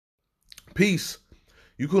Peace.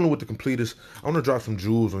 You coolin' with the completest. I want to drop some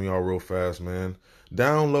jewels on y'all real fast, man.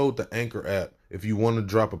 Download the Anchor app if you want to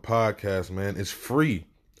drop a podcast, man. It's free.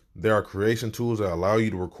 There are creation tools that allow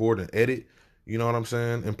you to record and edit. You know what I'm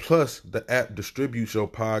saying? And plus, the app distributes your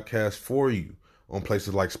podcast for you on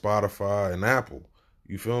places like Spotify and Apple.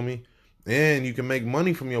 You feel me? And you can make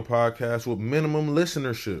money from your podcast with minimum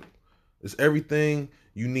listenership. It's everything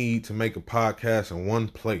you need to make a podcast in one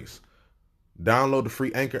place. Download the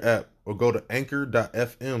free Anchor app or go to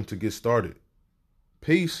anchor.fm to get started.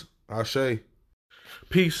 Peace, Ashe.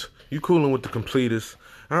 Peace. You coolin' with the completest.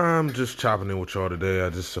 I'm just chopping in with y'all today. I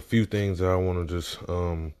just a few things that I want to just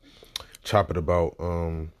chop it about.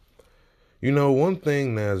 One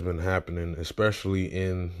thing that has been happening, especially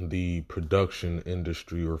in the production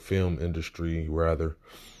industry or film industry rather,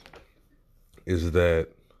 is that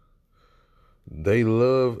they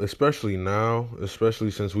love, especially now,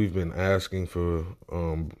 especially since we've been asking for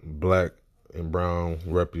black and brown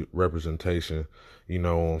representation,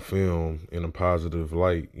 on film in a positive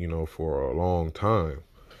light, for a long time.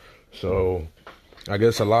 So I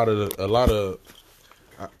guess I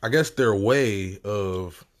guess their way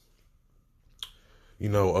of,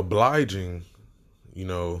 obliging,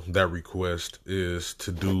 that request is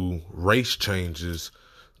to do race changes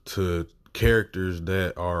to characters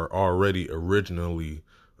that are already originally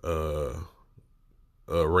a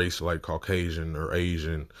race like Caucasian or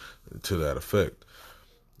Asian to that effect.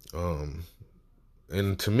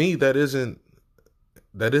 And to me that isn't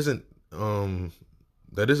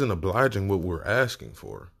obliging what we're asking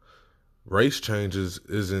for. Race changes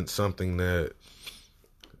isn't something that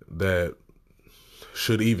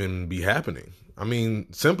should even be happening. I mean,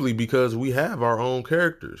 simply because we have our own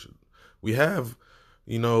characters. We have,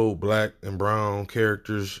 black and brown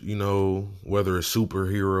characters, whether it's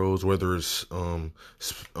superheroes, whether it's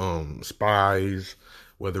spies,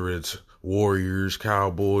 whether it's warriors,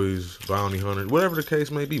 cowboys, bounty hunters, whatever the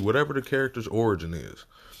case may be, whatever the character's origin is.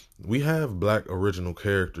 We have black original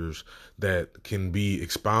characters that can be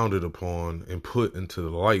expounded upon and put into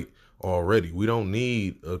the light already. We don't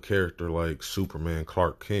need a character like Superman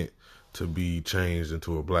Clark Kent to be changed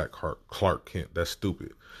into a black Clark Kent. That's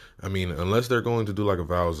stupid. I mean, unless they're going to do like a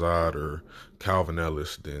Val Zod or Calvin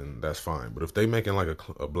Ellis, then that's fine. But if they making like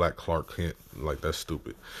a black Clark Kent, like that's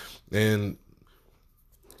stupid. And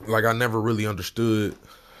like I never really understood,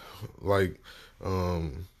 like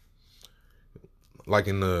like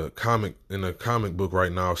in the comic book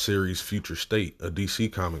right now series Future State, a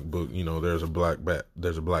DC comic book, there's a black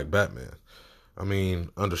Batman. I mean,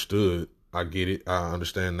 understood. I get it. I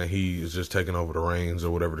understand that he is just taking over the reins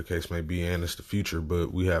or whatever the case may be, and it's the future.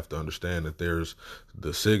 But we have to understand that there's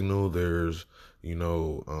the Signal, there's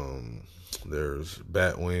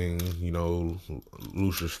Batwing,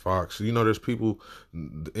 Lucius Fox. There's people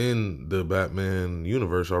in the Batman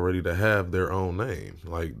universe already that have their own name,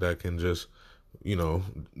 like that can just,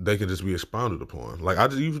 they can just be expounded upon. Like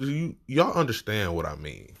y'all understand what I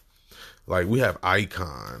mean? Like we have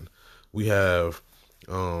Icon, we have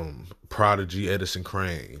Prodigy, Edison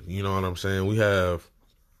Crane. You know what I'm saying? We have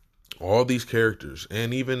all these characters,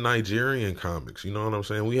 and even Nigerian comics. You know what I'm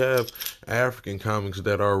saying? We have African comics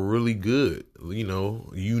that are really good.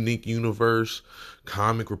 Unique Universe,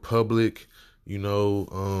 Comic Republic.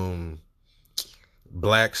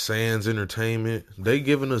 Black Sands Entertainment. They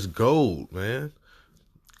giving us gold, man.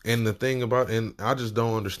 And the thing and I just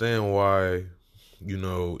don't understand why,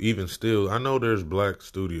 even still, I know there's black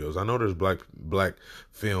studios. I know there's black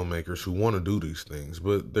filmmakers who want to do these things,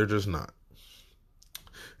 but they're just not.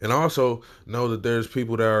 And I also know that there's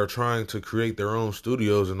people that are trying to create their own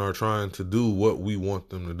studios and are trying to do what we want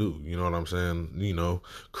them to do. You know what I'm saying?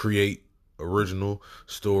 Create original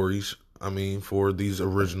stories. I mean, for these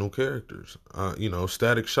original characters.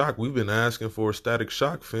 Static Shock. We've been asking for a Static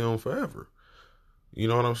Shock film forever. You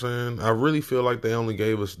know what I'm saying? I really feel like they only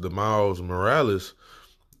gave us the Miles Morales,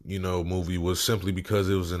 movie was simply because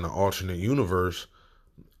it was in the alternate universe.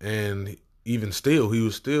 And even still, he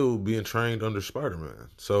was still being trained under Spider-Man.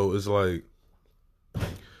 So it's like,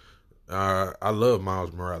 I love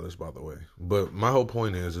Miles Morales, by the way. But my whole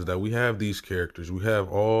point is that we have these characters. We have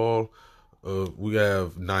we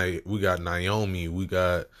got Naomi. We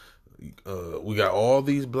got all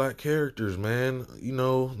these black characters, man.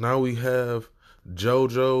 Now we have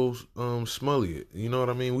JoJo Smollett. You know what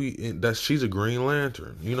I mean? She's a Green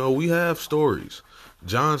Lantern. We have stories.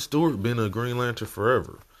 John Stewart been a Green Lantern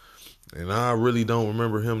forever. And I really don't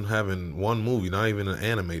remember him having one movie, not even an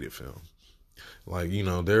animated film. Like,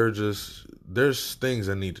 there's things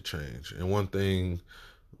that need to change. And one thing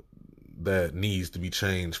that needs to be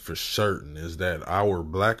changed for certain is that our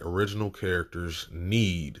black original characters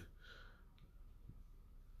need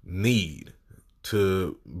need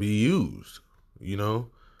to be used. You know,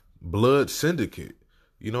 Blood Syndicate.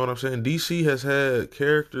 You know what I'm saying? DC has had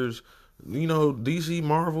characters, DC,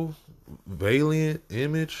 Marvel, Valiant,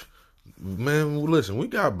 Image. Man, listen, we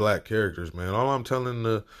got black characters, man. All I'm telling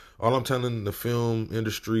the film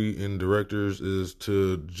industry and directors is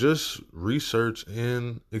to just research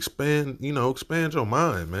and expand your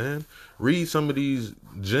mind, man. Read some of these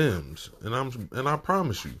gems, and I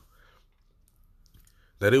promise you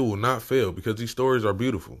that it will not fail, because these stories are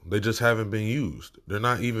beautiful. They just haven't been used. They're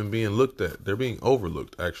not even being looked at. They're being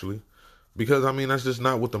overlooked, actually. Because, that's just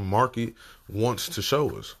not what the market wants to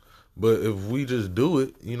show us. But if we just do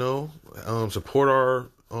it, support our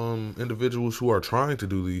individuals who are trying to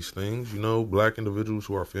do these things, black individuals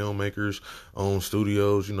who are filmmakers, own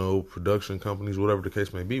studios, production companies, whatever the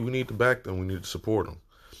case may be, we need to back them. We need to support them.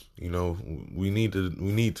 We need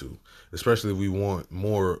to, especially if we want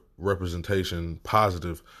more representation,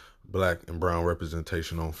 positive black and brown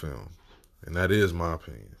representation on film. And that is my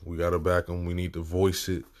opinion. We got to back them. We need to voice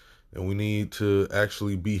it, and we need to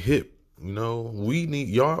actually be hip. We need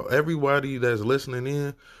y'all, everybody that's listening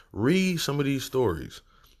in, read some of these stories.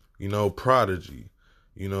 Prodigy,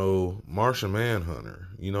 Martian Manhunter,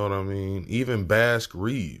 you know what I mean? Even Basque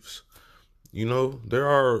Reeves. Juke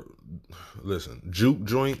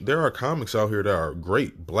Joint, there are comics out here that are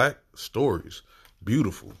great black stories,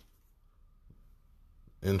 beautiful.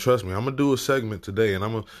 And trust me, I'm going to do a segment today, and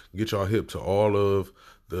I'm going to get y'all hip to all of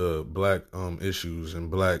the black issues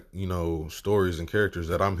and black, stories and characters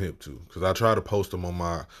that I'm hip to, because I try to post them on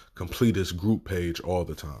my Completist group page all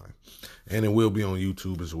the time. And it will be on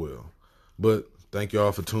YouTube as well. But thank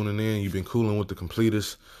y'all for tuning in. You've been cooling with the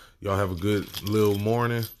Completists. Y'all have a good little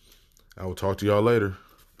morning. I will talk to y'all later.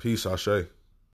 Peace, Ashe.